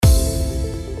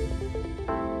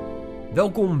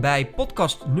Welkom bij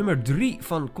podcast nummer 3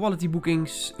 van Quality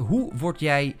Bookings. Hoe word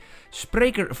jij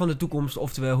spreker van de toekomst?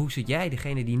 Oftewel, hoe zit jij,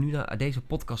 degene die nu naar deze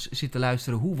podcast zit te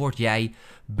luisteren, hoe word jij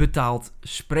betaald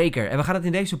spreker? En we gaan het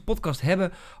in deze podcast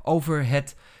hebben over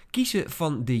het kiezen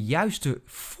van de juiste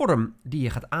vorm die je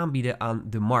gaat aanbieden aan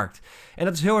de markt. En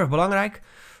dat is heel erg belangrijk,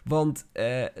 want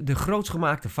de grootst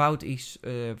gemaakte fout is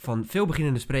van veel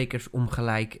beginnende sprekers om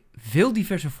gelijk veel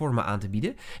diverse vormen aan te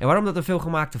bieden. En waarom dat een veel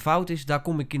gemaakte fout is, daar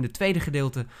kom ik in het tweede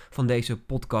gedeelte van deze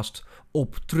podcast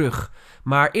op terug.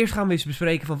 Maar eerst gaan we eens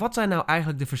bespreken van wat zijn nou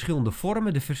eigenlijk de verschillende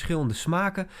vormen, de verschillende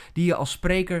smaken die je als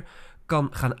spreker kan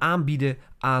gaan aanbieden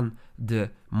aan de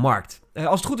markt.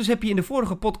 Als het goed is heb je in de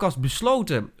vorige podcast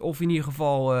besloten, of in ieder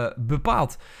geval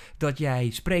bepaald, dat jij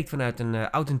spreekt vanuit een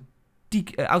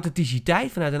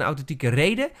authenticiteit, vanuit een authentieke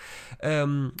reden.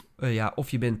 Of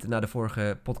je bent naar de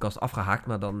vorige podcast afgehaakt,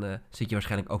 maar dan zit je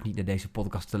waarschijnlijk ook niet naar deze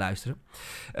podcast te luisteren.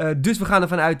 Dus we gaan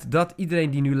ervan uit dat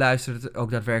iedereen die nu luistert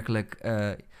ook daadwerkelijk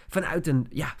vanuit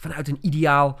een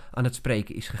ideaal aan het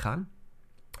spreken is gegaan.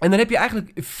 En dan heb je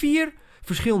eigenlijk 4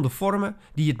 verschillende vormen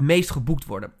die het meest geboekt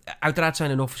worden. Uiteraard zijn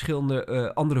er nog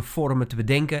verschillende andere vormen te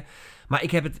bedenken, maar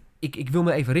ik wil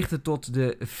me even richten tot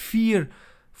de 4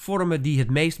 vormen die het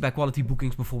meest bij Quality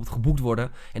Bookings bijvoorbeeld geboekt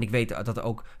worden. En ik weet dat er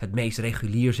ook het meest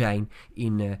regulier zijn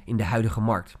in de huidige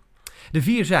markt. De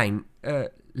 4 zijn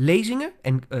lezingen,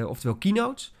 oftewel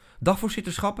keynotes,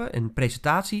 dagvoorzitterschappen en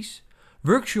presentaties,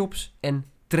 workshops en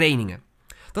trainingen.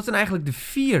 Dat zijn eigenlijk de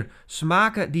 4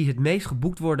 smaken die het meest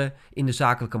geboekt worden in de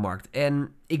zakelijke markt. En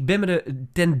ik ben me er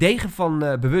ten dege van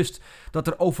bewust dat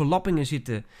er overlappingen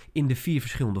zitten in de 4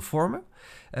 verschillende vormen.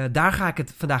 Daar ga ik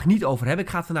het vandaag niet over hebben.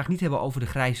 Ik ga het vandaag niet hebben over de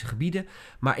grijze gebieden,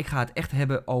 maar ik ga het echt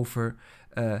hebben over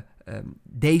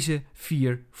deze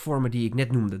 4 vormen die ik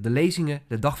net noemde. De lezingen,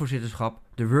 de dagvoorzitterschap,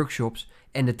 de workshops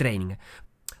en de trainingen.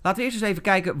 Laten we eerst eens even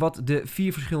kijken wat de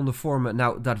 4 verschillende vormen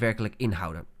nou daadwerkelijk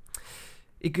inhouden.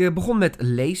 Ik begon met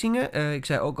lezingen. Ik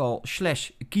zei ook al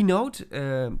 /keynote.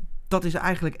 Dat is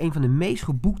eigenlijk een van de meest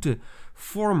geboekte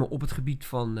vormen op het gebied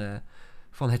van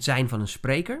het zijn van een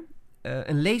spreker.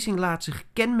 Een lezing laat zich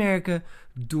kenmerken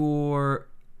door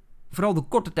vooral de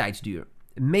korte tijdsduur.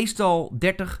 Meestal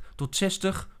 30 tot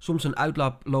 60, soms een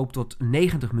uitloop tot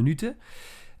 90 minuten.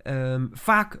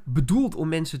 Vaak bedoeld om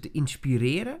mensen te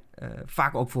inspireren.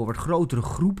 Vaak ook voor wat grotere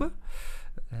groepen.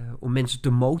 Om mensen te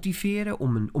motiveren,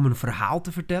 om een verhaal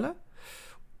te vertellen.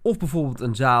 Of bijvoorbeeld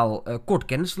een zaal kort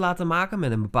kennis te laten maken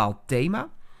met een bepaald thema.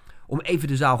 Om even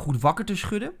de zaal goed wakker te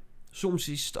schudden. Soms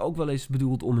is het ook wel eens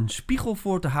bedoeld om een spiegel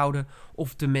voor te houden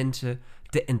of de mensen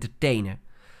te entertainen.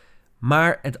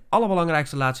 Maar het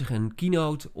allerbelangrijkste laat zich een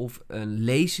keynote of een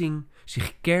lezing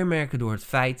zich kenmerken door het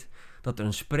feit dat er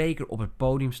een spreker op het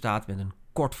podium staat met een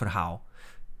kort verhaal.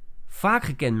 Vaak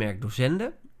gekenmerkt door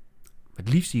zenden. Het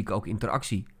liefst zie ik ook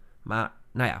interactie. Maar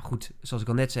nou ja, goed, zoals ik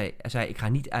al net zei ik ga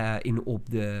niet in op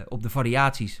de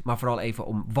variaties, maar vooral even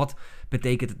om wat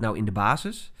betekent het nou in de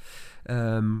basis.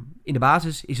 In de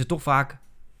basis is het toch vaak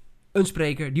een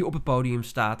spreker die op het podium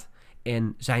staat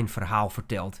en zijn verhaal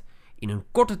vertelt in een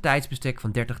korte tijdsbestek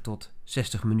van 30 tot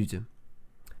 60 minuten.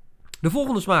 De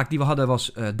volgende smaak die we hadden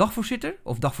was dagvoorzitter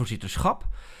of dagvoorzitterschap.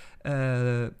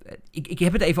 Ik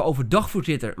heb het even over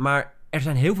dagvoorzitter, maar er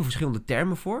zijn heel veel verschillende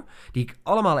termen voor, die ik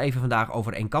allemaal even vandaag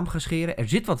over één kam ga scheren. Er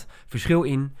zit wat verschil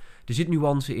in, er zit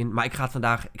nuance in, maar ik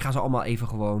ga ze allemaal even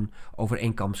gewoon over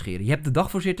één kam scheren. Je hebt de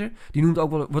dagvoorzitter, die wordt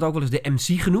ook wel eens de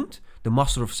MC genoemd, de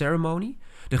Master of Ceremony,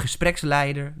 de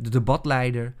gespreksleider, de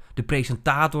debatleider, de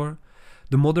presentator,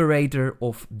 de moderator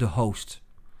of de host.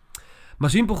 Maar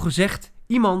simpel gezegd,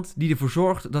 iemand die ervoor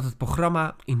zorgt dat het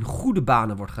programma in goede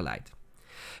banen wordt geleid.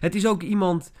 Het is ook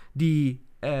iemand die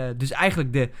dus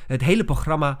eigenlijk het hele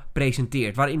programma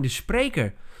presenteert. Waarin de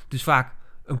spreker dus vaak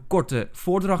een korte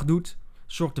voordracht doet,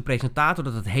 zorgt de presentator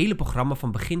dat het hele programma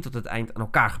van begin tot het eind aan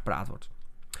elkaar gepraat wordt.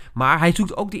 Maar hij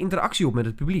zoekt ook de interactie op met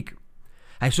het publiek.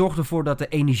 Hij zorgt ervoor dat de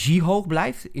energie hoog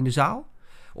blijft in de zaal,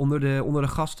 onder de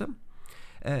gasten.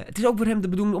 Het is ook voor hem de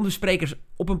bedoeling om de sprekers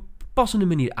op een passende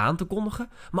manier aan te kondigen,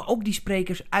 maar ook die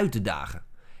sprekers uit te dagen.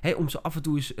 Om ze af en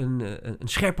toe eens een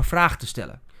scherpe vraag te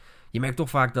stellen. Je merkt toch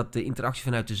vaak dat de interactie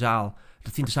vanuit de zaal,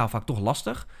 dat vindt de zaal vaak toch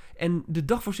lastig. En de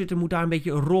dagvoorzitter moet daar een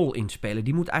beetje een rol in spelen.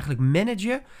 Die moet eigenlijk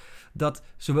managen dat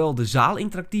zowel de zaal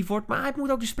interactief wordt, maar hij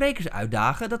moet ook de sprekers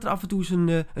uitdagen dat er af en toe eens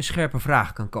een scherpe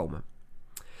vraag kan komen.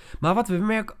 Maar wat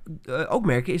we ook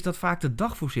merken is dat vaak de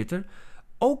dagvoorzitter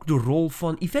ook de rol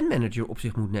van eventmanager op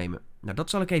zich moet nemen. Nou, dat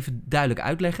zal ik even duidelijk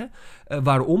uitleggen.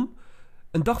 Waarom?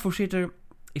 Een dagvoorzitter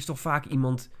is toch vaak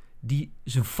iemand die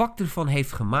zijn vak ervan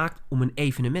heeft gemaakt om een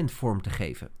evenement vorm te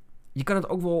geven. Je kan het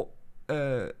ook wel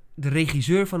de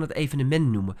regisseur van het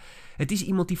evenement noemen. Het is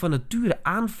iemand die van nature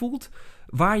aanvoelt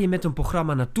waar je met een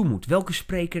programma naartoe moet. Welke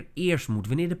spreker eerst moet,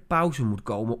 wanneer de pauze moet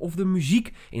komen of de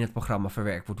muziek in het programma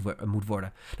verwerkt moet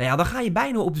worden. Nou ja, dan ga je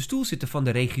bijna op de stoel zitten van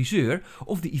de regisseur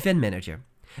of de eventmanager.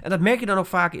 En dat merk je dan ook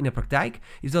vaak in de praktijk,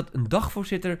 is dat een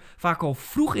dagvoorzitter vaak al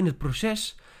vroeg in het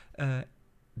proces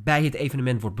bij het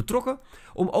evenement wordt betrokken,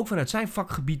 om ook vanuit zijn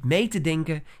vakgebied mee te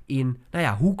denken in,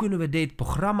 hoe kunnen we dit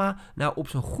programma nou op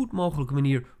zo'n goed mogelijke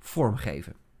manier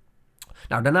vormgeven.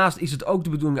 Nou, daarnaast is het ook de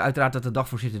bedoeling uiteraard dat de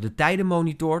dagvoorzitter de tijden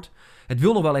monitort. Het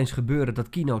wil nog wel eens gebeuren dat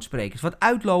keynote sprekers wat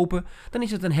uitlopen. Dan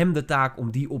is het aan hem de taak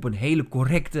om die op een hele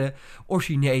correcte,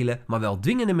 originele, maar wel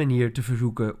dwingende manier te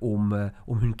verzoeken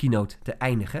om hun keynote te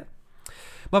eindigen.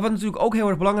 Maar wat natuurlijk ook heel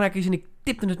erg belangrijk is, en ik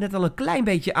tipte het net al een klein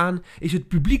beetje aan, is het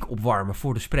publiek opwarmen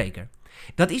voor de spreker.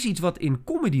 Dat is iets wat in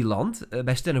comedyland,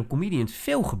 bij stand-up comedians,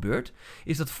 veel gebeurt.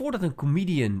 Is dat voordat een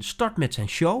comedian start met zijn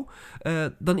show,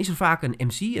 dan is er vaak een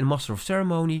MC, een master of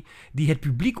ceremony, die het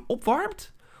publiek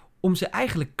opwarmt om ze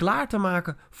eigenlijk klaar te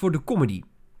maken voor de comedy.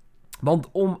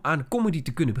 Want om aan comedy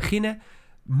te kunnen beginnen,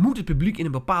 moet het publiek in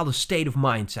een bepaalde state of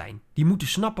mind zijn. Die moeten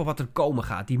snappen wat er komen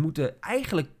gaat. Die moeten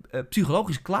eigenlijk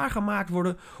psychologisch klaargemaakt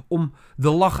worden om de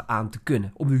lach aan te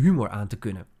kunnen, om de humor aan te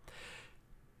kunnen.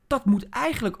 Dat moet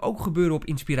eigenlijk ook gebeuren op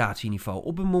inspiratieniveau.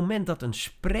 Op het moment dat een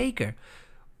spreker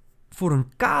voor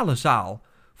een kale zaal,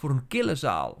 voor een kille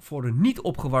zaal, voor een niet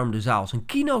opgewarmde zaal zijn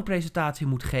keynote presentatie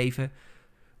moet geven,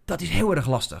 dat is heel erg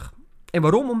lastig. En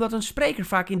waarom? Omdat een spreker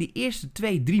vaak in de eerste 2-3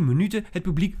 minuten het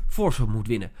publiek voor zich moet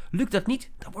winnen. Lukt dat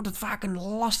niet, dan wordt het vaak een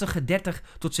lastige 30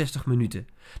 tot 60 minuten.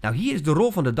 Nou, hier is de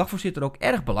rol van de dagvoorzitter ook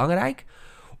erg belangrijk,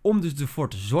 om dus ervoor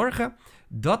te zorgen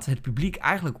dat het publiek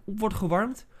eigenlijk op wordt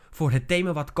gewarmd voor het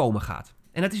thema wat komen gaat.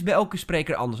 En dat is bij elke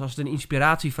spreker anders. Als het een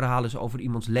inspiratieverhaal is over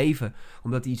iemands leven,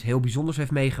 omdat hij iets heel bijzonders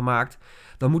heeft meegemaakt,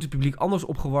 dan moet het publiek anders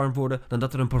opgewarmd worden dan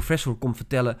dat er een professor komt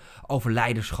vertellen over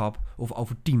leiderschap of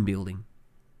over teambuilding.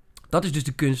 Dat is dus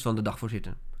de kunst van de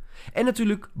dagvoorzitter. En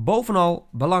natuurlijk, bovenal,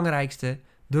 belangrijkste,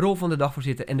 de rol van de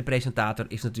dagvoorzitter en de presentator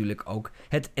is natuurlijk ook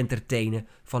het entertainen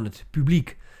van het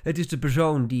publiek. Het is de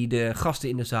persoon die de gasten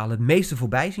in de zaal het meeste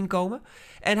voorbij zien komen.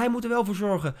 En hij moet er wel voor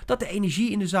zorgen dat de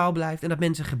energie in de zaal blijft en dat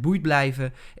mensen geboeid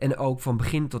blijven en ook van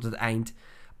begin tot het eind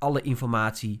alle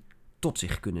informatie tot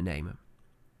zich kunnen nemen.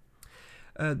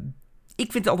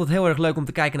 Ik vind het altijd heel erg leuk om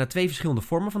te kijken naar 2 verschillende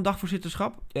vormen van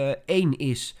dagvoorzitterschap. Eén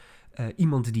is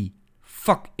iemand die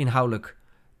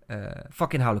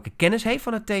vakinhoudelijke kennis heeft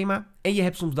van het thema. En je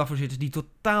hebt soms dagvoorzitters die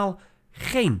totaal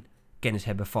geen kennis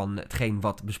hebben van hetgeen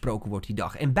wat besproken wordt die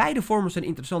dag. En beide vormen zijn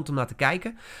interessant om naar te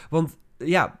kijken. Want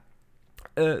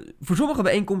voor sommige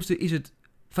bijeenkomsten is het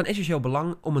van essentieel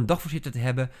belang om een dagvoorzitter te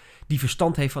hebben die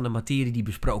verstand heeft van de materie die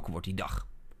besproken wordt die dag.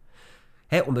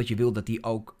 Omdat je wil dat hij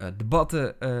ook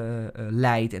debatten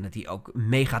leidt en dat hij ook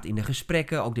meegaat in de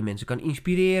gesprekken, ook de mensen kan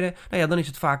inspireren. Dan is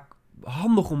het vaak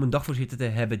handig om een dagvoorzitter te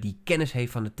hebben die kennis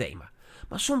heeft van het thema.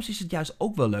 Maar soms is het juist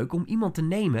ook wel leuk om iemand te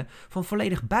nemen van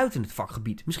volledig buiten het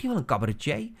vakgebied. Misschien wel een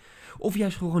cabaretier. Of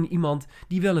juist gewoon iemand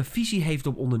die wel een visie heeft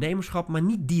op ondernemerschap, maar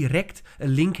niet direct een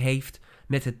link heeft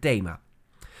met het thema.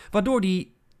 Waardoor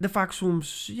die er vaak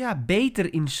soms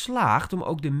beter in slaagt om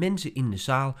ook de mensen in de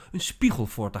zaal een spiegel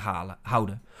voor te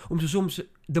houden. Om ze soms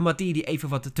de materie even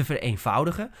wat te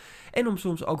vereenvoudigen. En om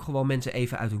soms ook gewoon mensen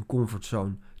even uit hun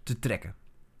comfortzone te trekken.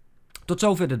 Tot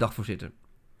zover de dagvoorzitter.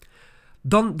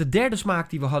 Dan de derde smaak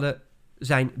die we hadden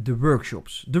zijn de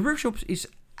workshops. De workshops is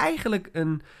eigenlijk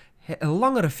een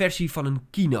langere versie van een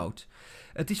keynote.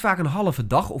 Het is vaak een halve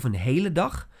dag of een hele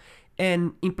dag.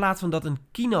 En in plaats van dat een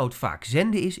keynote vaak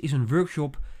zenden is een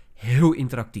workshop heel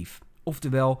interactief.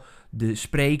 Oftewel, de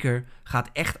spreker gaat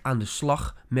echt aan de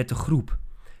slag met de groep.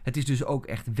 Het is dus ook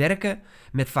echt werken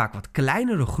met vaak wat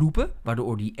kleinere groepen,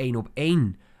 waardoor die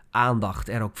 1-op-1 aandacht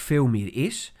er ook veel meer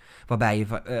is. Waarbij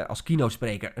je als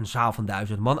keynote-spreker een zaal van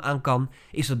 1000 man aan kan,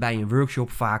 is dat bij een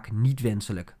workshop vaak niet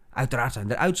wenselijk. Uiteraard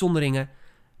zijn er uitzonderingen,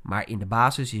 maar in de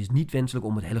basis is het niet wenselijk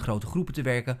om met hele grote groepen te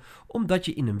werken, omdat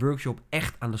je in een workshop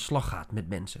echt aan de slag gaat met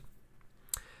mensen.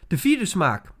 De vierde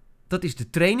smaak, dat is de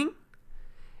training.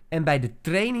 En bij de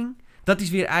training, dat is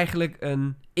weer eigenlijk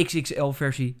een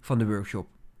XXL-versie van de workshop.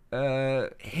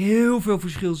 Heel veel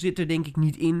verschil zit er denk ik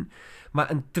niet in,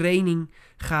 maar een training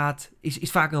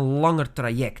is vaak een langer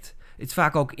traject. Het is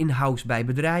vaak ook in-house bij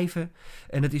bedrijven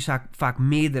en het is vaak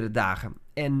meerdere dagen.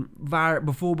 En waar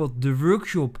bijvoorbeeld de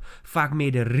workshop vaak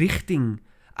meer de richting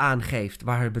aangeeft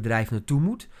waar het bedrijf naartoe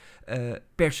moet,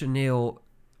 personeel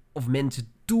of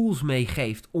mensen tools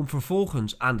meegeeft om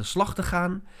vervolgens aan de slag te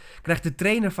gaan, krijgt de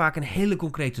trainer vaak een hele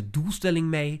concrete doelstelling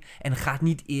mee en gaat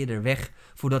niet eerder weg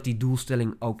voordat die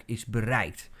doelstelling ook is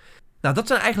bereikt. Nou, dat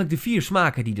zijn eigenlijk de 4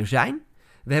 smaken die er zijn.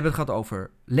 We hebben het gehad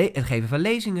over het geven van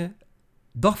lezingen,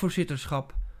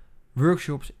 dagvoorzitterschap,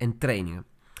 workshops en trainingen.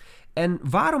 En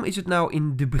waarom is het nou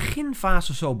in de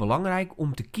beginfase zo belangrijk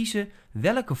om te kiezen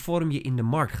welke vorm je in de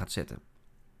markt gaat zetten?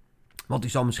 Want u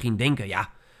zal misschien denken, ja,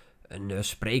 een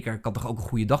spreker kan toch ook een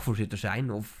goede dagvoorzitter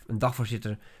zijn? Of een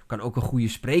dagvoorzitter kan ook een goede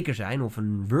spreker zijn of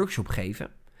een workshop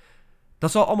geven?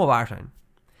 Dat zal allemaal waar zijn.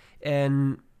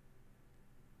 En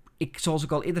zoals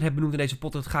ik al eerder heb benoemd in deze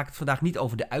podcast, ga ik het vandaag niet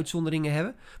over de uitzonderingen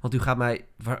hebben. Want u gaat mij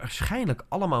waarschijnlijk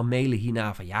allemaal mailen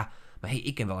hierna van ja, maar hey,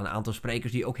 ik ken wel een aantal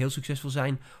sprekers die ook heel succesvol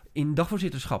zijn in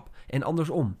dagvoorzitterschap. En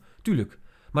andersom, tuurlijk.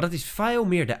 Maar dat is veel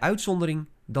meer de uitzondering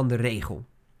dan de regel.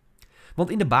 Want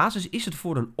in de basis is het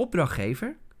voor een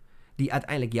opdrachtgever, die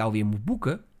uiteindelijk jou weer moet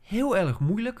boeken, heel erg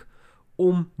moeilijk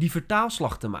om die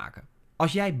vertaalslag te maken.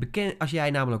 Als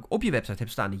jij namelijk op je website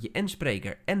hebt staan dat je en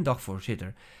spreker en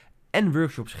dagvoorzitter en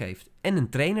workshops geeft en een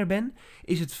trainer bent,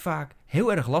 is het vaak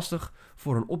heel erg lastig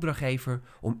voor een opdrachtgever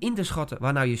om in te schatten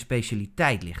waar nou je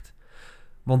specialiteit ligt.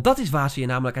 Want dat is waar ze je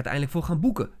namelijk uiteindelijk voor gaan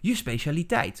boeken, je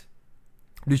specialiteit.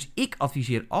 Dus ik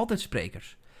adviseer altijd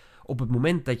sprekers, op het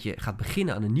moment dat je gaat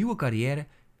beginnen aan een nieuwe carrière,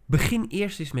 begin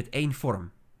eerst eens met één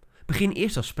vorm. Begin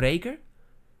eerst als spreker,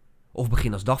 of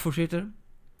begin als dagvoorzitter,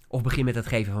 of begin met het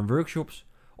geven van workshops,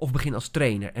 of begin als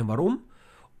trainer. En waarom?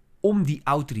 Om die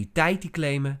autoriteit te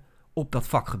claimen op dat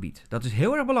vakgebied. Dat is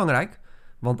heel erg belangrijk,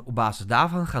 want op basis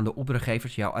daarvan gaan de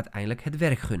opdrachtgevers jou uiteindelijk het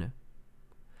werk gunnen.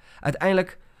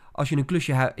 Uiteindelijk, als je een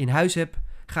klusje in huis hebt,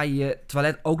 ga je je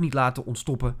toilet ook niet laten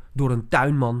ontstoppen door een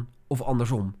tuinman of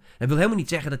andersom. Dat wil helemaal niet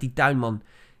zeggen dat die tuinman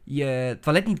je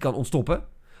toilet niet kan ontstoppen,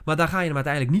 maar daar ga je hem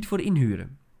uiteindelijk niet voor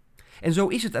inhuren. En zo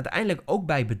is het uiteindelijk ook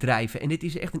bij bedrijven. En dit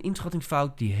is echt een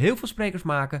inschattingsfout die heel veel sprekers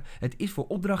maken. Het is voor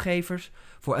opdrachtgevers,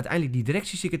 voor uiteindelijk die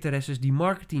directiesecretaresses, die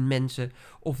marketingmensen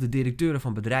of de directeuren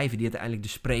van bedrijven die uiteindelijk de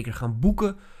spreker gaan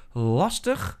boeken,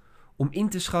 lastig om in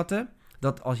te schatten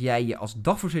dat als jij je als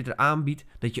dagvoorzitter aanbiedt,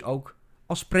 dat je ook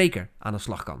als spreker aan de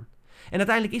slag kan. En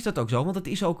uiteindelijk is dat ook zo, want het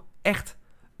is ook echt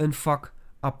een vak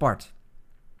apart.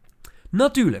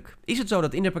 Natuurlijk is het zo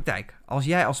dat in de praktijk, als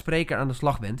jij als spreker aan de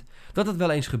slag bent, dat het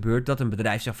wel eens gebeurt dat een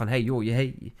bedrijf zegt van hey joh,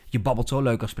 je babbelt zo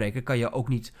leuk als spreker, kan je ook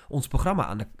niet ons programma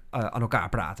aan elkaar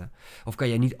praten? Of kan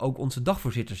jij niet ook onze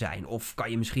dagvoorzitter zijn? Of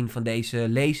kan je misschien van deze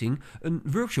lezing een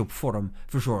workshopvorm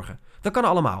verzorgen? Dat kan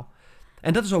allemaal.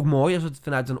 En dat is ook mooi als het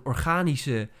vanuit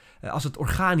een als het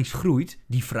organisch groeit,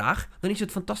 die vraag, dan is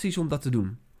het fantastisch om dat te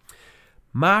doen.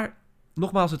 Maar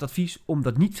nogmaals het advies om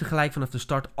dat niet gelijk vanaf de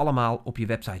start allemaal op je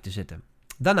website te zetten.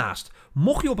 Daarnaast,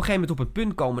 mocht je op een gegeven moment op het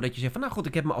punt komen dat je zegt van nou goed,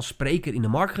 ik heb me als spreker in de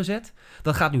markt gezet.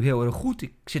 Dat gaat nu heel erg goed.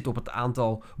 Ik zit op het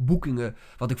aantal boekingen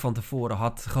wat ik van tevoren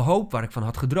had gehoopt, waar ik van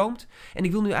had gedroomd. En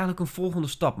ik wil nu eigenlijk een volgende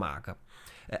stap maken.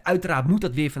 Uiteraard moet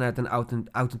dat weer vanuit een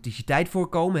authenticiteit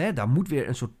voorkomen. Hè? Daar moet weer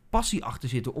een soort passie achter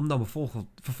zitten om dan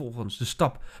vervolgens de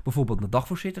stap bijvoorbeeld naar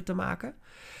dagvoorzitter te maken.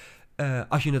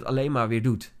 Als je het alleen maar weer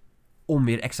doet om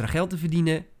weer extra geld te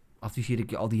verdienen, adviseer ik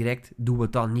je al direct, doe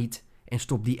het dan niet en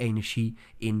stop die energie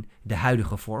in de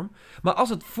huidige vorm. Maar als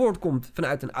het voortkomt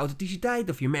vanuit een authenticiteit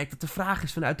of je merkt dat de vraag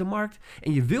is vanuit de markt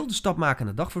en je wil de stap maken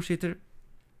naar dagvoorzitter,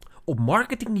 op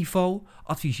marketingniveau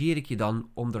adviseer ik je dan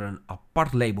om er een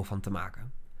apart label van te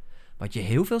maken. Wat je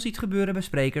heel veel ziet gebeuren bij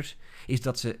sprekers, is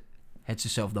dat ze het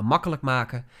zichzelf dan makkelijk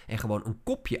maken en gewoon een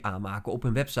kopje aanmaken op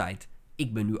hun website.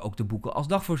 Ik ben nu ook te boeken als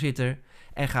dagvoorzitter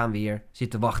en gaan weer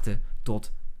zitten wachten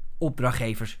tot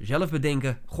opdrachtgevers zelf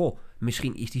bedenken, goh,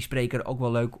 misschien is die spreker ook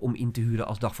wel leuk om in te huren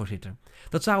als dagvoorzitter.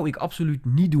 Dat zou ik absoluut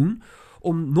niet doen,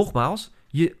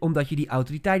 omdat je die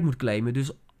autoriteit moet claimen.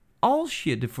 Dus als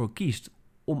je ervoor kiest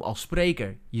om als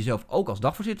spreker jezelf ook als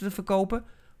dagvoorzitter te verkopen,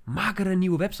 maak er een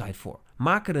nieuwe website voor.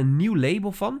 Maak er een nieuw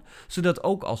label van, zodat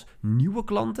ook als nieuwe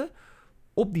klanten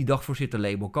op die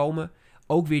dagvoorzitter-label komen,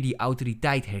 ook weer die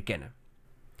autoriteit herkennen.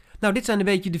 Nou, dit zijn een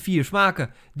beetje de 4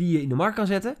 smaken die je in de markt kan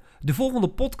zetten. De volgende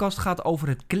podcast gaat over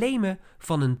het claimen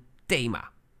van een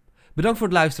thema. Bedankt voor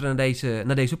het luisteren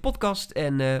naar deze podcast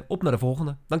en op naar de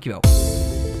volgende. Dankjewel.